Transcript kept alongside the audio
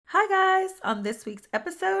Hi, guys. On this week's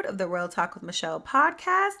episode of the Real Talk with Michelle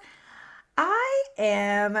podcast, I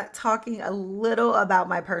am talking a little about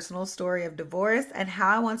my personal story of divorce and how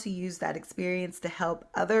I want to use that experience to help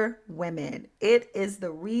other women. It is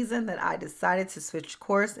the reason that I decided to switch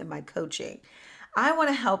course in my coaching. I want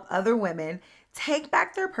to help other women take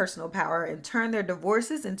back their personal power and turn their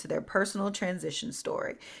divorces into their personal transition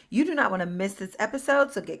story. You do not want to miss this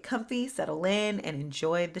episode, so get comfy, settle in, and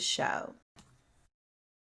enjoy the show.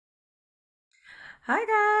 Hi,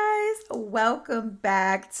 guys. Welcome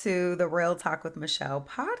back to the Real Talk with Michelle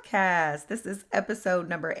podcast. This is episode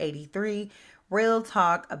number 83, Real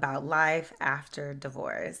Talk about life after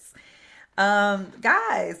divorce.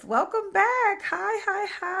 Guys, welcome back.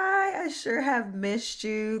 Hi. I sure have missed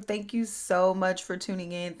you. Thank you so much for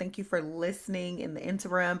tuning in. Thank you for listening in the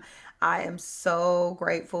interim. I am so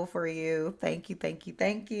grateful for you. Thank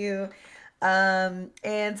you. And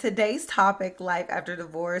today's topic, life after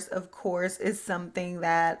divorce, of course, is something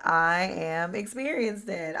that I am experienced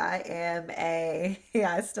in.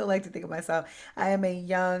 Yeah, I still like to think of myself, I am a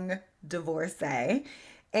young divorcee.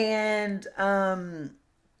 And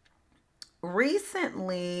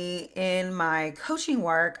recently in my coaching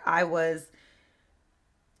work, I was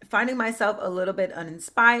finding myself a little bit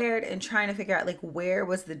uninspired and trying to figure out like where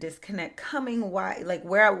was the disconnect coming, why, like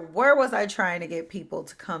where was I trying to get people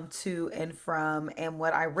to come to and from. And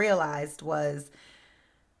what I realized was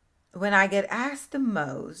when I get asked the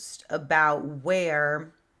most about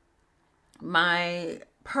where my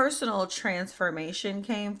personal transformation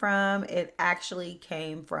came from, it actually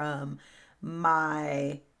came from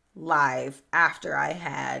my life after I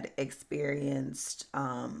had experienced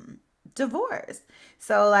divorce.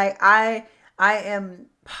 So like I am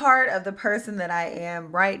part of the person that I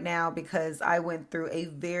am right now because I went through a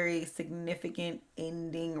very significant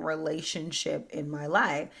ending relationship in my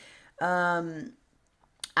life. Um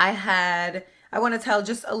I had I want to tell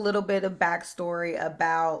just a little bit of backstory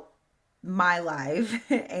about my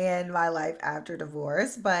life and my life after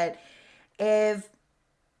divorce. But if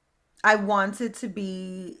I wanted to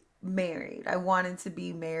be married, I wanted to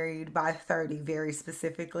be married by 30, very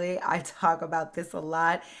specifically. I talk about this a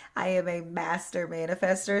lot. I am a master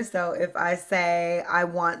manifester. So if I say I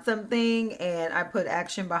want something and I put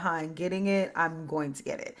action behind getting it, I'm going to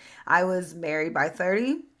get it. I was married by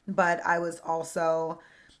 30, but I was also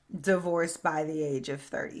divorced by the age of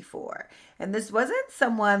 34. And this wasn't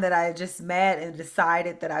someone that I just met and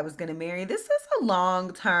decided that I was going to marry. This is a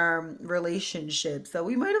long term relationship. So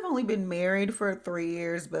we might have only been married for 3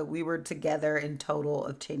 years, but we were together in total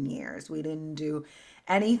of 10 years. We didn't do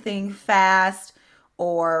anything fast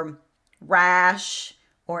or rash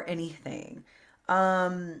or anything.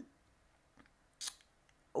 Um,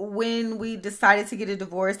 when we decided to get a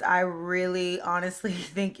divorce, I really honestly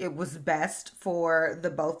think it was best for the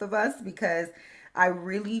both of us because I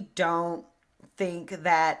really don't think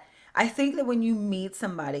that I think that when you meet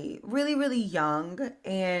somebody really, really young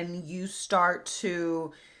and you start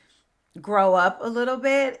to grow up a little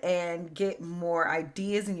bit and get more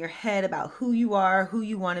ideas in your head about who you are, who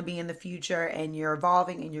you want to be in the future, and you're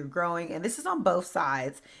evolving and you're growing, and this is on both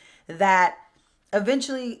sides, that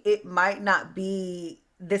eventually it might not be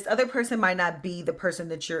this other person might not be the person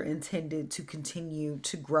that you're intended to continue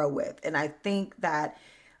to grow with. And I think that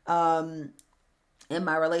um in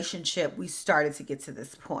my relationship we started to get to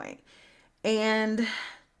this point. And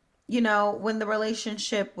when the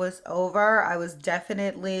relationship was over, I was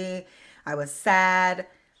sad,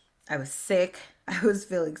 I was sick, I was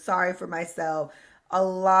feeling sorry for myself. A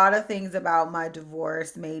lot of things about my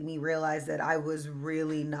divorce made me realize that I was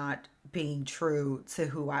really not being true to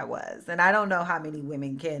who I was. And I don't know how many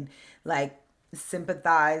women can like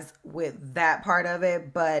sympathize with that part of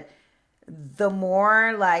it, but the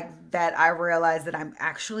more like that I realize that I'm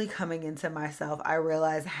actually coming into myself, I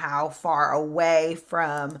realize how far away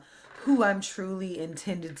from who I'm truly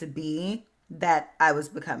intended to be that I was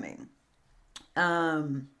becoming.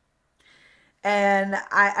 Um, and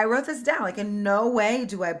I wrote this down. Like, in no way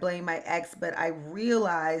do I blame my ex, but I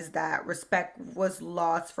realized that respect was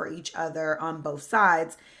lost for each other on both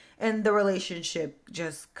sides. And the relationship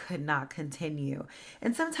just could not continue.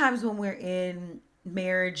 And sometimes when we're in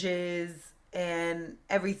marriages and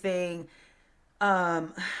everything,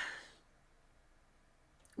 um,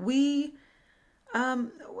 we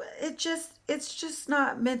um it's just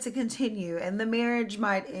not meant to continue, and the marriage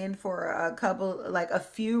might end for a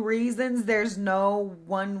few reasons. There's no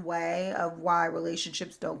one way of why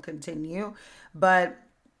relationships don't continue, but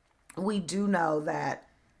we do know that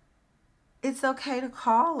it's okay to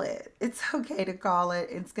call it. It's okay to call it.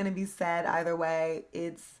 It's going to be sad either way.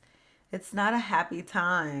 It's not a happy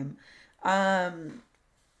time. um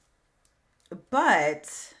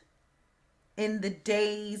But in the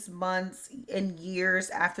days, months, and years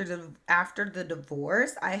after the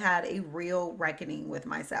divorce, I had a real reckoning with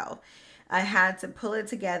myself. I had to pull it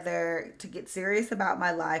together to get serious about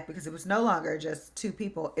my life because it was no longer just two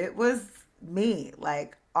people. It was me,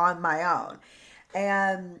 like on my own.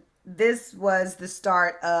 And this was the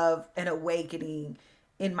start of an awakening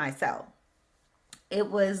in myself. It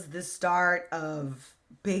was the start of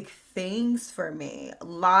big things for me.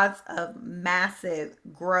 Lots of massive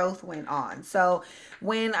growth went on. So,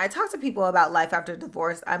 when I talk to people about life after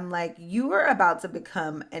divorce, I'm like, you are about to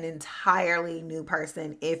become an entirely new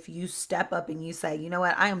person if you step up and you say, you know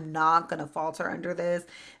what, I am not going to falter under this.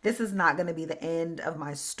 This is not going to be the end of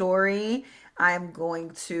my story. I'm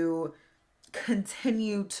going to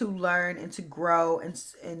continue to learn and to grow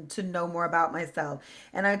and to know more about myself.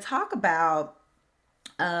 And I talk about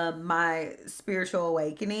my spiritual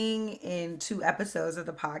awakening in 2 episodes of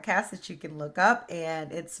the podcast that you can look up.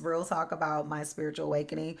 And it's Real Talk About My Spiritual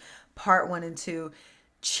Awakening, part 1 and 2.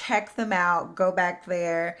 Check them out. Go back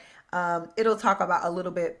there. It'll talk about a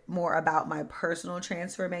little bit more about my personal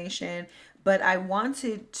transformation. But I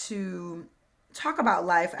wanted to talk about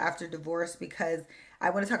life after divorce because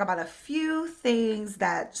I want to talk about a few things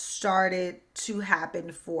that started to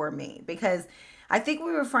happen for me because I think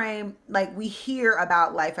we reframe like we hear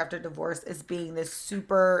about life after divorce as being this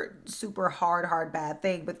super super hard bad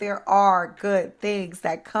thing, but there are good things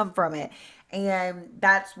that come from it. And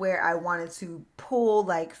that's where I wanted to pull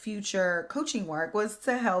like future coaching work was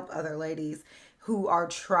to help other ladies who are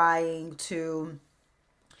trying to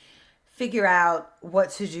figure out what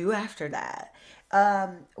to do after that.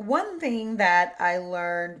 One thing that I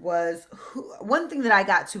learned was one thing that I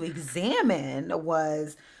got to examine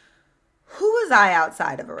was who was I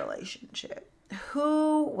outside of a relationship?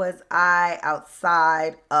 Who was I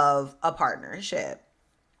outside of a partnership?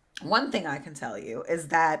 One thing I can tell you is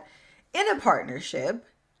that in a partnership,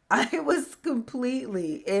 I was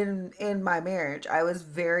completely in my marriage. I was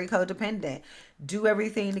very codependent. Do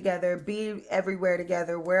everything together, be everywhere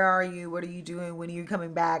together. Where are you? What are you doing? When are you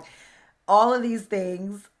coming back? All of these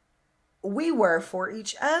things we were for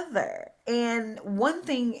each other. And one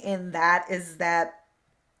thing in that is that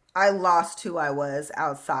I lost who I was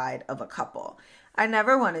outside of a couple. I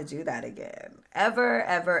never want to do that again. Ever,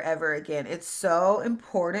 ever, ever again. It's so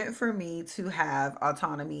important for me to have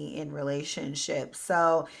autonomy in relationships.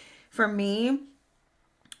 So for me,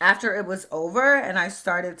 after it was over and I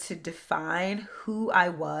started to define who I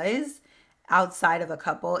was outside of a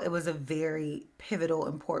couple, it was a very pivotal,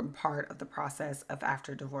 important part of the process of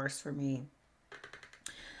after divorce for me.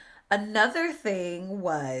 Another thing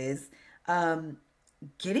was um,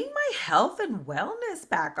 getting my health and wellness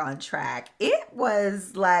back on track. It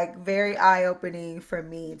was like very eye opening for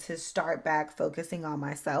me to start back focusing on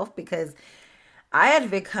myself because I had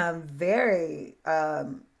become very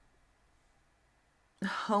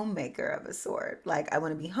homemaker of a sort. Like I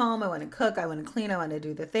want to be home, I want to cook, I want to clean, I want to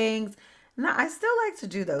do the things. Now I still like to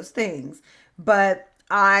do those things, but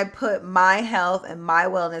I put my health and my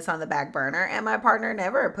wellness on the back burner, and my partner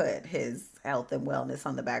never put his health and wellness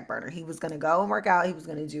on the back burner. He was going to go and work out. He was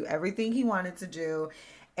going to do everything he wanted to do,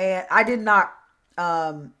 and I did not.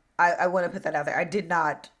 I want to put that out there. I did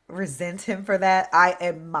not resent him for that. I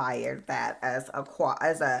admired that as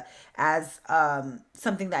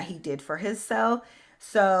something that he did for himself.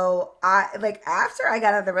 So I like after I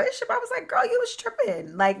got out of the relationship, I was like, girl, you was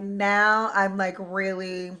tripping. Like now I'm like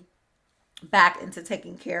really back into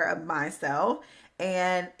taking care of myself.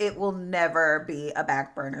 And it will never be a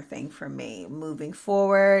back burner thing for me moving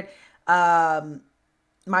forward. Um,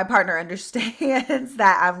 my partner understands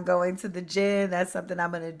that I'm going to the gym. That's something I'm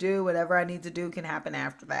going to do. Whatever I need to do can happen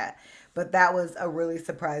after that. But that was a really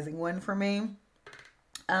surprising one for me.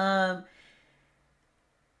 Um,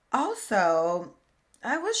 Also,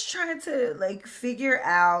 I was trying to like figure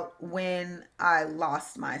out when I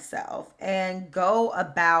lost myself and go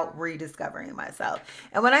about rediscovering myself.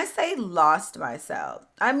 And when I say lost myself,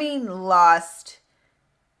 I mean lost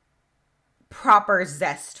proper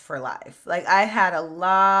zest for life. Like I had a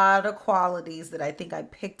lot of qualities that I think I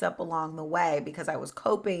picked up along the way because I was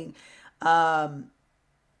coping um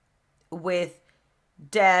with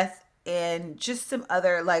death and just some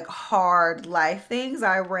other like hard life things.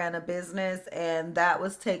 I ran a business and that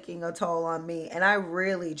was taking a toll on me. And I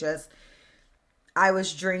really just, I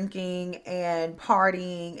was drinking and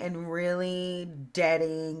partying and really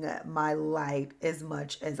deading my light as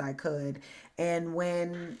much as I could. And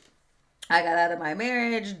when I got out of my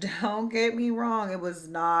marriage. Don't get me wrong, it was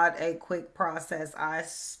not a quick process. I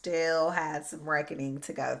still had some reckoning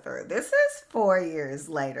to go through. This is 4 years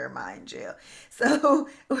later, mind you. So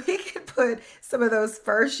we can put some of those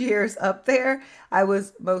first years up there. I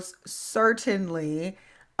was most certainly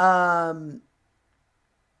um,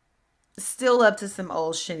 still up to some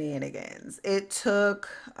old shenanigans. It took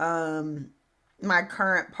my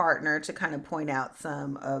current partner to kind of point out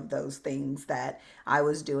some of those things that I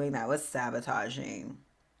was doing that was sabotaging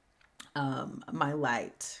my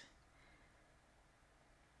light.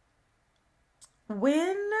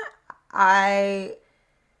 When I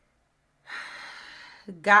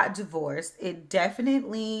got divorced, it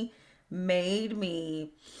definitely made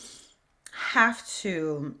me have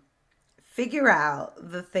to figure out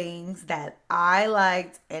the things that I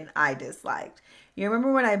liked and I disliked. You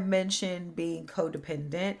remember when I mentioned being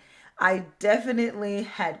codependent? I definitely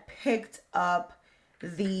had picked up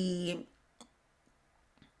the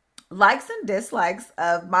likes and dislikes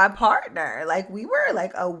of my partner. Like we were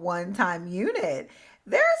like a one time unit.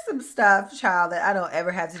 There's some stuff, child, that I don't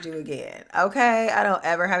ever have to do again. Okay? I don't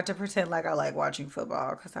ever have to pretend like I like watching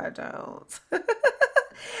football because I don't.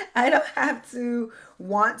 I don't have to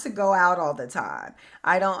want to go out all the time.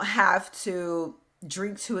 I don't have to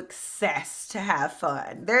drink to excess to have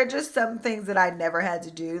fun. There are just some things that I never had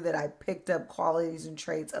to do that I picked up qualities and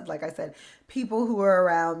traits of, like I said, people who are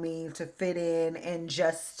around me to fit in and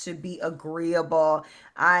just to be agreeable.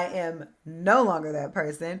 I am no longer that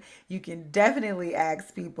person. You can definitely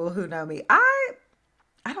ask people who know me.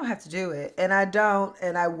 I don't have to do it, and I don't,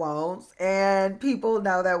 and I won't. And people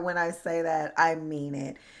know that when I say that, I mean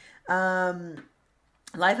it. Um,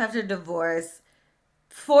 Life after divorce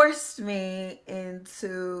forced me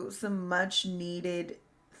into some much needed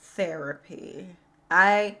therapy.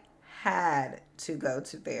 I had to go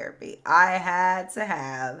to therapy. I had to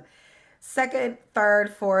have second,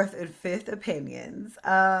 third, fourth, and fifth opinions.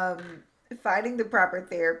 Finding the proper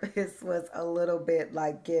therapist was a little bit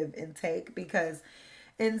like give and take because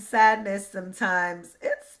in sadness, sometimes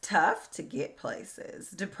it's tough to get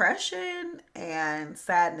places. Depression and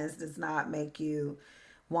sadness does not make you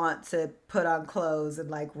want to put on clothes and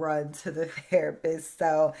like run to the therapist.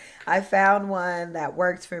 So I found one that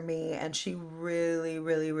worked for me, and she really,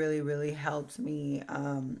 really, really, really helped me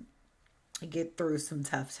get through some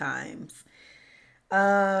tough times.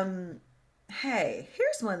 Um, hey,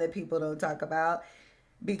 here's one that people don't talk about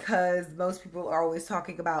because most people are always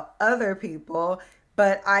talking about other people.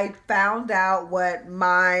 But I found out what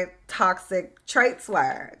my toxic traits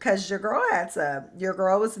were because your girl had some. Your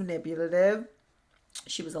girl was manipulative.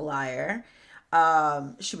 She was a liar.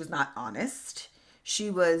 She was not honest. She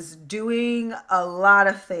was doing a lot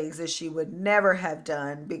of things that she would never have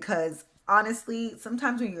done because honestly,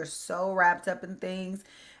 sometimes when you're so wrapped up in things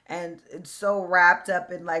and it's so wrapped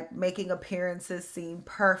up in like making appearances seem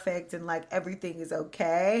perfect and like everything is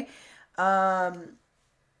okay, um,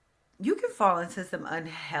 you can fall into some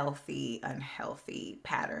unhealthy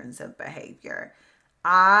patterns of behavior.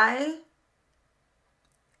 I,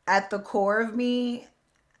 at the core of me,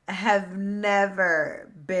 have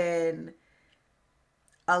never been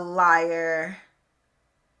a liar.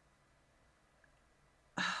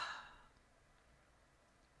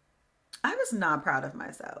 I was not proud of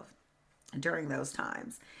myself during those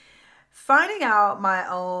times. Finding out my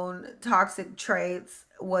own toxic traits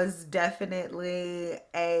was definitely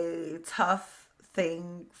a tough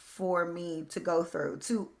thing for me to go through,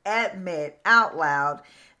 to admit out loud.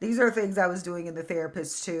 These are things I was doing in the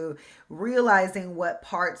therapist too, realizing what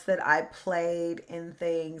parts that I played in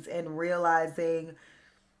things and realizing,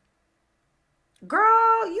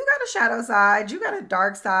 girl, you got a shadow side, you got a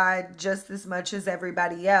dark side just as much as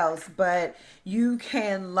everybody else, but you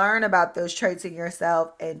can learn about those traits in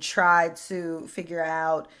yourself and try to figure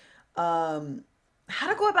out how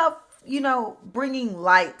to go about, bringing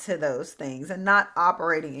light to those things and not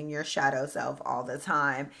operating in your shadow self all the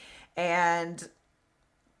time. And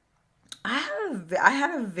I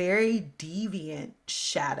had a very deviant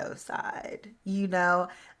shadow side.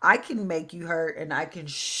 I can make you hurt and I can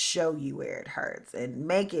show you where it hurts and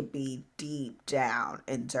make it be deep down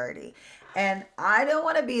and dirty. And I don't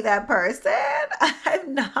want to be that person.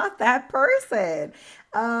 I'm not that person.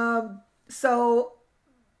 So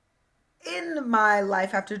in my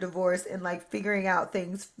life after divorce and like figuring out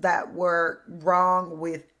things that were wrong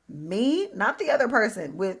with me, not the other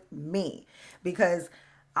person, with me, because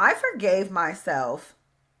I forgave myself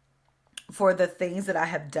for the things that I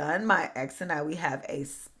have done. My ex and I, we have a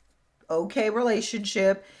okay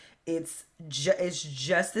relationship. It's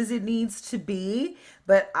just as it needs to be,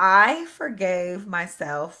 but I forgave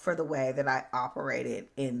myself for the way that I operated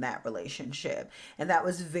in that relationship, and that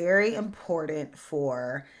was very important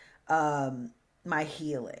for my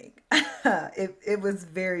healing. It was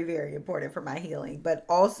very, very important for my healing, but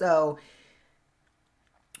also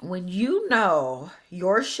when you know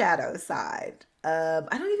your shadow side. I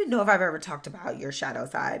don't even know if I've ever talked about your shadow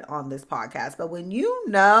side on this podcast, but when you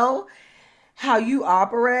know how you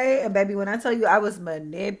operate, and baby, when I tell you I was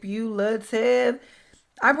manipulative,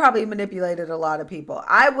 I probably manipulated a lot of people.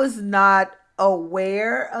 I was not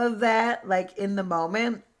aware of that, like in the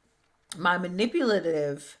moment. My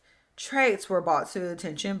manipulative traits were brought to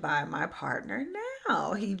attention by my partner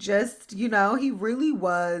now. He just, he really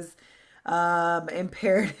was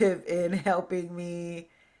imperative in helping me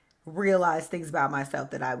realize things about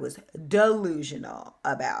myself that I was delusional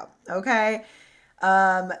about. Okay.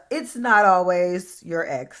 It's not always your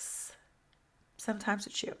ex. Sometimes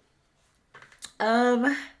it's you.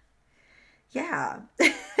 Um, yeah.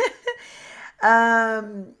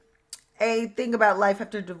 um, a thing about life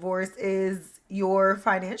after divorce is your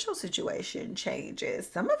financial situation changes.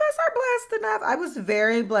 Some of us are blessed enough. I was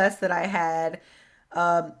very blessed that I had,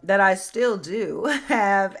 that I still do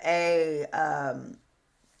have a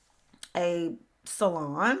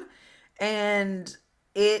salon, and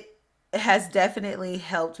it has definitely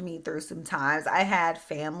helped me through some times. I had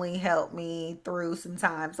family help me through some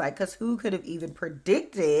times, like, because who could have even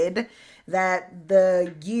predicted that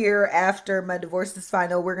the year after my divorce is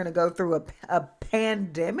final, we're going to go through a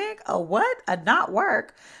pandemic? A what? A not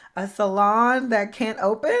work? A salon that can't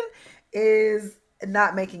open is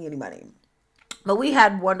not making any money. But we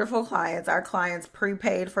had wonderful clients. Our clients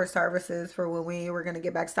prepaid for services for when we were going to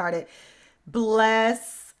get back started.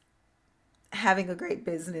 Bless having a great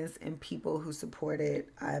business and people who support it.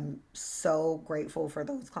 I'm so grateful for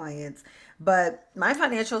those clients. But my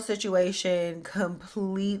financial situation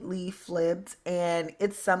completely flipped. And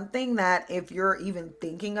it's something that if you're even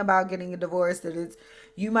thinking about getting a divorce, that it's,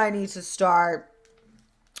 you might need to start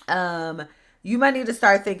um you might need to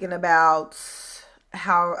start thinking about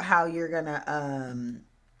how you're gonna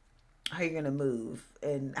move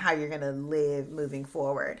and how you're gonna live moving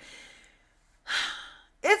forward.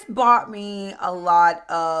 It's bought me a lot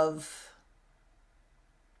of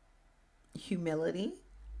humility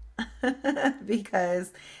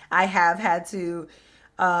because I have had to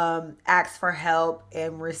ask for help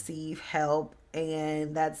and receive help,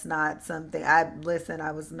 and that's not something I listen.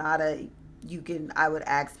 I was not a you can I would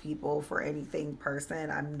ask people for anything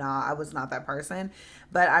person. I was not that person,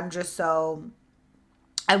 but I'm just so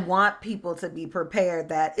I want people to be prepared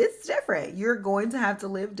that it's different. You're going to have to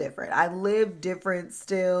live different. I live different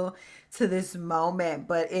still to this moment,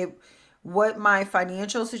 but what my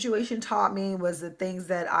financial situation taught me was the things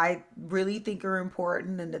that I really think are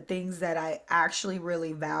important and the things that I actually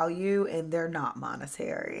really value, and they're not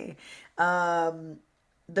monetary. Um,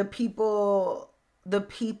 the people the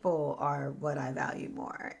people are what I value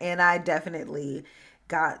more. And I definitely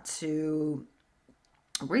got to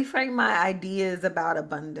reframe my ideas about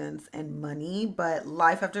abundance and money, but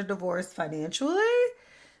life after divorce financially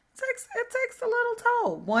it takes a little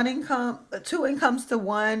toll. One income, two incomes to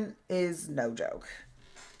one is no joke.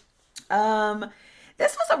 Um,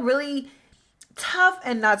 this was a really tough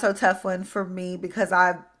and not so tough one for me because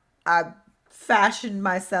I fashioned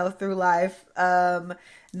myself through life,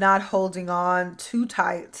 not holding on too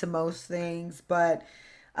tight to most things, but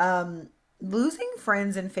losing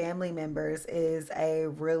friends and family members is a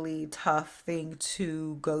really tough thing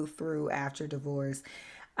to go through after divorce.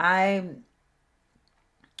 I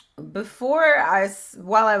before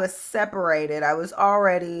while I was separated, I was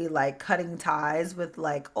already like cutting ties with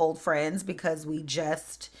like old friends because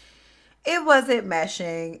it wasn't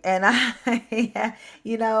meshing. And I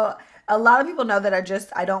a lot of people know that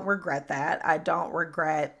I don't regret that. I don't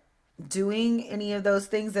regret doing any of those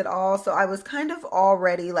things at all. So I was kind of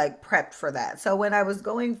already like prepped for that. So when I was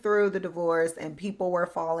going through the divorce and people were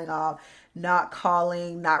falling off, not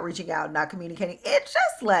calling, not reaching out, not communicating, it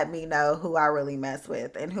just let me know who I really mess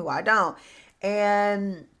with and who I don't.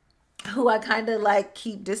 And who I kind of like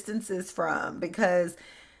keep distances from, because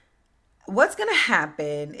what's going to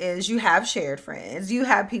happen is you have shared friends, you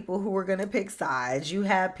have people who are going to pick sides, you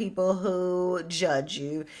have people who judge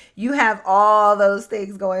you, you have all those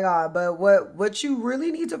things going on, but what you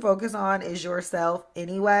really need to focus on is yourself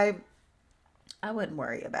anyway. I wouldn't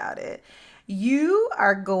worry about it. You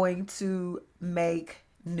are going to make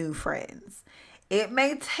new friends. It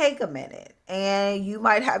may take a minute and you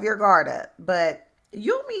might have your guard up, but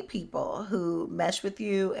you'll meet people who mesh with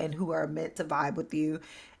you and who are meant to vibe with you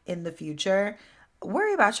in the future.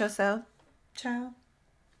 Worry about yourself, child.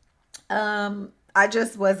 I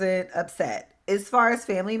just wasn't upset. As far as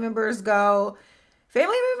family members go,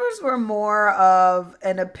 family members were more of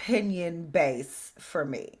an opinion base for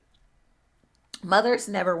me. Mothers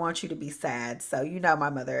never want you to be sad, so my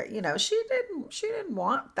mother, she didn't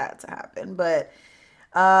want that to happen, but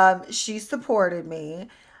she supported me.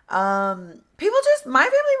 People just my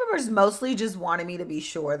family members mostly just wanted me to be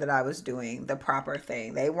sure that I was doing the proper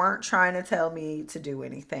thing. They weren't trying to tell me to do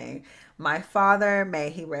anything. My father, may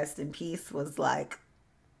he rest in peace, was like,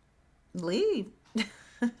 leave.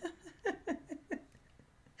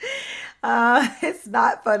 It's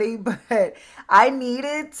not funny, but I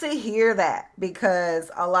needed to hear that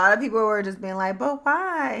because a lot of people were just being like, but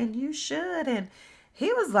why? And you should. And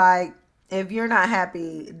he was like, if you're not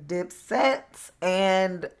happy, dip sets.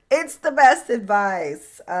 And it's the best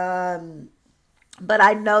advice. But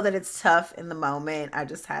I know that it's tough in the moment. I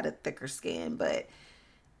just had a thicker skin, but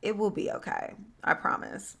it will be okay. I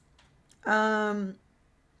promise. Um,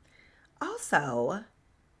 Also,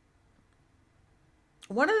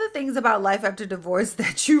 one of the things about life after divorce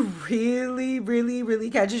that you really, really,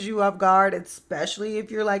 really catches you off guard, especially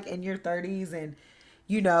if you're like in your 30s and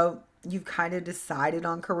you've kind of decided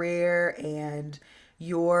on career and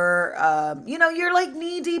you're like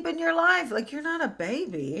knee deep in your life, like you're not a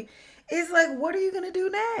baby. It's like, what are you going to do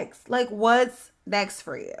next? Like, what's next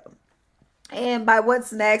for you? And by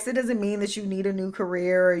what's next, it doesn't mean that you need a new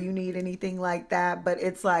career or you need anything like that, but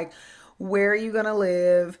it's like, where are you going to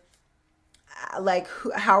live? Like,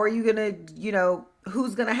 how are you gonna,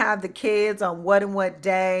 who's gonna have the kids on what and what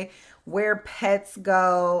day, where pets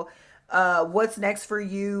go, what's next for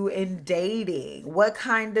you in dating, what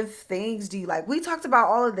kind of things do you like? We talked about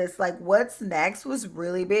all of this. Like, what's next was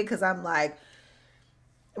really big because I'm like,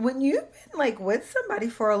 when you've been like with somebody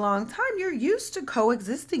for a long time, you're used to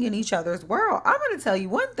coexisting in each other's world. I'm going to tell you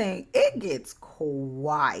one thing, it gets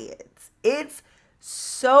quiet. It's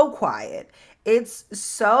so quiet. It's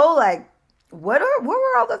so like, what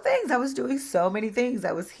were all the things? I was doing so many things.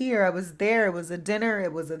 I was here, I was there, it was a dinner,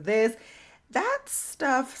 it was a this. That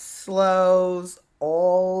stuff slows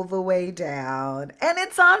all the way down. And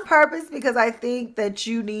it's on purpose because I think that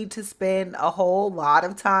you need to spend a whole lot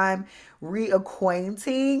of time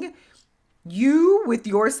reacquainting you with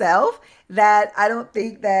yourself, that I don't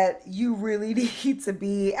think that you really need to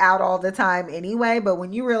be out all the time anyway. But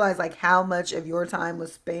when you realize like how much of your time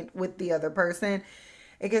was spent with the other person,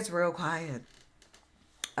 it gets real quiet.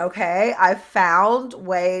 Okay, I found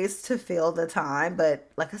ways to fill the time, but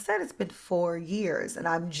like I said, it's been 4 years and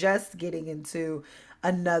I'm just getting into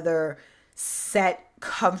another set,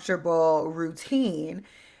 comfortable routine.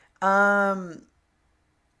 Um,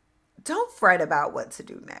 don't fret about what to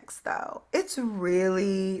do next, though. It's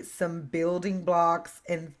really some building blocks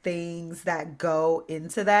and things that go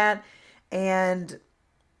into that. And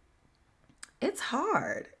it's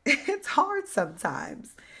hard. It's hard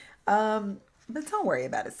sometimes. But don't worry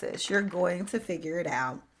about it, sis. You're going to figure it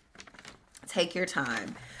out. Take your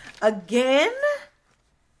time. Again,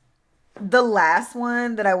 the last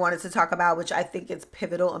one that I wanted to talk about, which I think is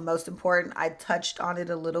pivotal and most important, I touched on it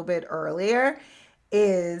a little bit earlier,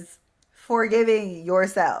 is forgiving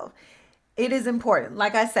yourself. It is important.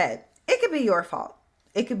 Like I said, it could be your fault,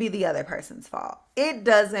 it could be the other person's fault. It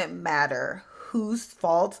doesn't matter whose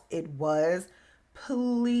fault it was.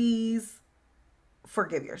 Please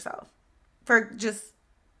forgive yourself for just,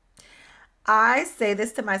 I say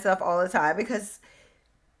this to myself all the time because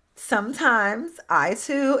sometimes I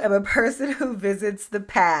too am a person who visits the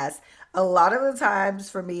past. A lot of the times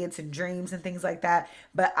for me, it's in dreams and things like that.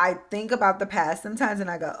 But I think about the past sometimes and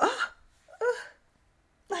I go, oh,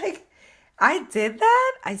 like I did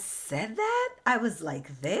that. I said that. I was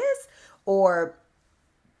like this. Or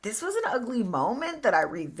this was an ugly moment that I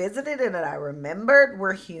revisited and that I remembered.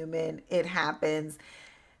 We're human. It happens.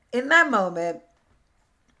 In that moment,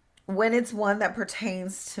 when it's one that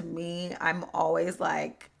pertains to me, I'm always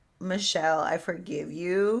like, Michelle, I forgive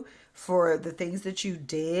you for the things that you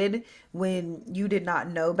did when you did not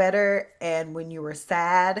know better and when you were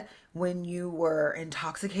sad, when you were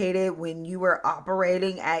intoxicated, when you were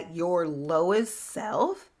operating at your lowest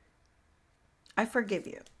self. I forgive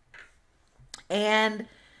you. And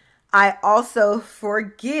I also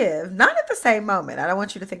forgive, not at the same moment. I don't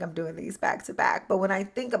want you to think I'm doing these back to back, but when I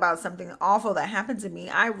think about something awful that happened to me,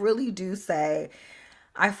 I really do say,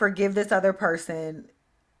 I forgive this other person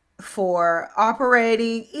for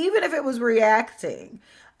operating, even if it was reacting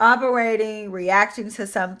to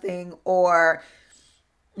something, or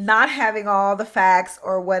not having all the facts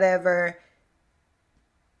or whatever.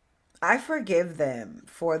 I forgive them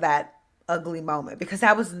for that ugly moment because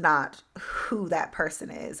that was not who that person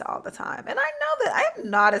is all the time. And I know that I'm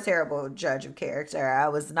not a terrible judge of character. I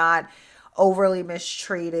was not overly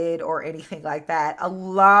mistreated or anything like that. A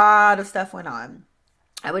lot of stuff went on.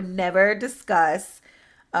 I would never discuss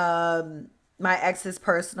um, my ex's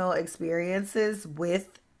personal experiences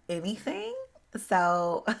with anything.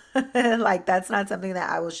 So, like, that's not something that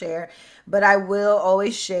I will share, but I will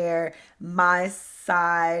always share my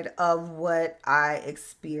side of what I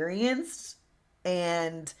experienced.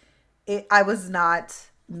 And I was not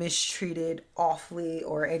mistreated awfully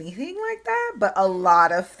or anything like that, but a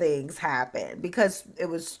lot of things happened because it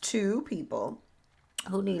was two people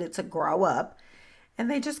who needed to grow up and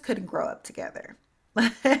they just couldn't grow up together.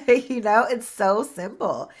 It's so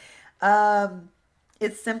simple. Um,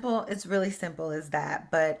 it's simple, it's really simple as that.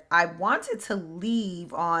 But I wanted to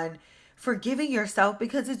leave on forgiving yourself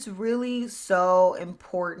because it's really so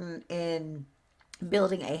important in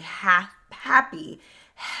building a happy,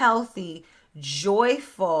 healthy,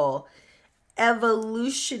 joyful,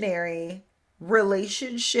 evolutionary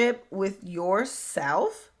relationship with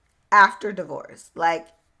yourself after divorce. Like,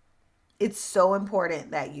 it's so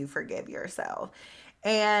important that you forgive yourself.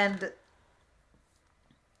 And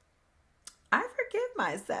I forgive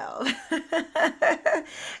myself.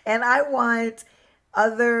 And I want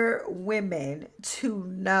other women to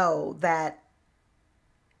know that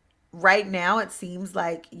right now it seems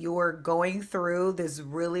like you're going through this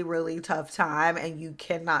really, really tough time and you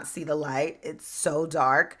cannot see the light. It's so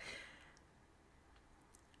dark.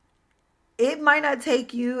 It might not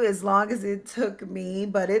take you as long as it took me,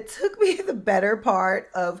 but it took me the better part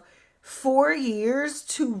of 4 years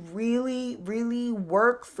to really, really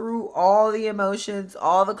work through all the emotions,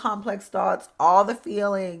 all the complex thoughts, all the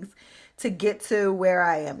feelings to get to where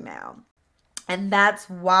I am now. And that's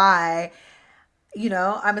why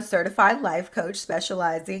I'm a certified life coach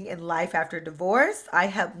specializing in life after divorce. I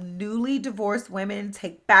help newly divorced women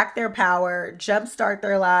take back their power, jumpstart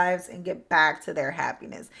their lives, and get back to their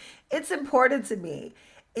happiness. It's important to me.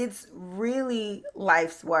 It's really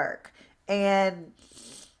life's work. And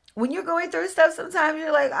when you're going through stuff, sometimes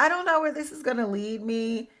you're like, I don't know where this is going to lead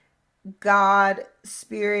me. God,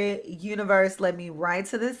 spirit, universe led me right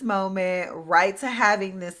to this moment, right to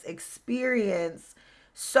having this experience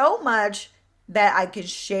so much that I can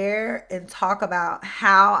share and talk about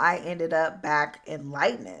how I ended up back in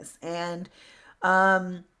lightness. And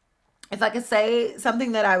um, if I could say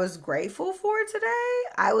something that I was grateful for today,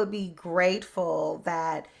 I would be grateful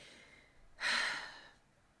that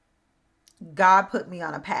God put me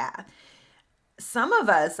on a path. Some of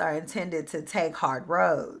us are intended to take hard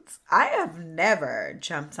roads. I have never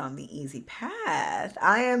jumped on the easy path.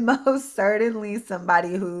 I am most certainly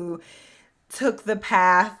somebody who took the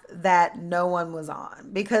path that no one was on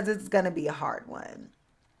because it's going to be a hard one.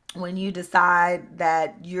 When you decide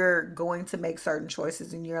that you're going to make certain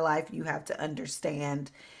choices in your life, you have to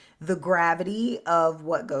understand the gravity of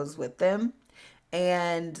what goes with them.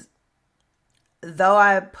 And though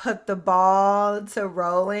I put the ball to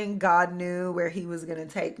rolling, God knew where He was going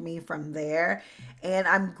to take me from there. And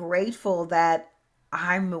I'm grateful that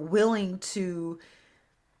I'm willing to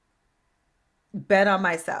bet on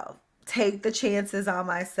myself, take the chances on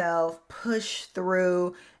myself, push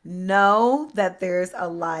through, know that there's a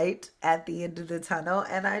light at the end of the tunnel.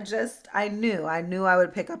 And I knew I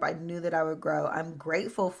would pick up, I knew that I would grow. I'm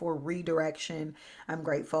grateful for redirection. I'm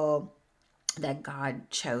grateful that God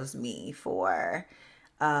chose me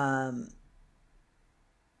um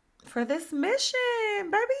for this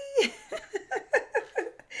mission, baby.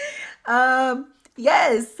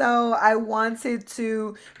 Yes, so I wanted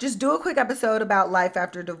to just do a quick episode about life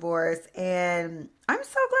after divorce, and I'm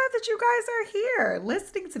so glad that you guys are here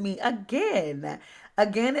listening to me again and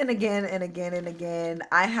again and again and again.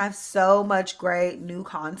 I have so much great new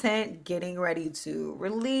content getting ready to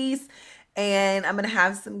release, and I'm going to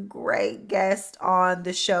have some great guests on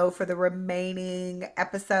the show for the remaining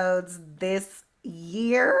episodes this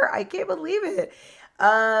year. I can't believe it.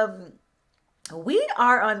 Um we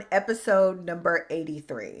are on episode number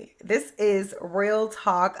 83. This is real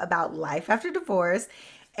talk about life after divorce,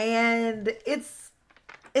 and it's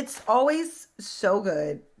always so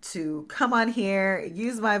good to come on here,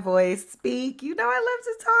 use my voice, speak. I love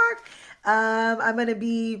to talk. I'm going to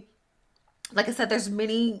be, like I said, there's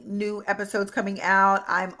many new episodes coming out.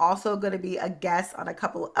 I'm also going to be a guest on a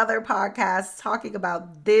couple of other podcasts talking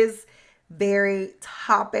about this very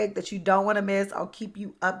topic that you don't want to miss. I'll keep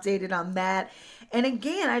you updated on that. And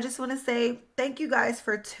again, I just want to say thank you guys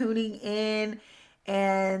for tuning in.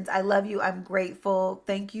 And I love you. I'm grateful.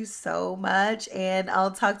 Thank you so much. And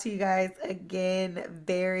I'll talk to you guys again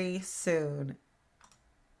very soon.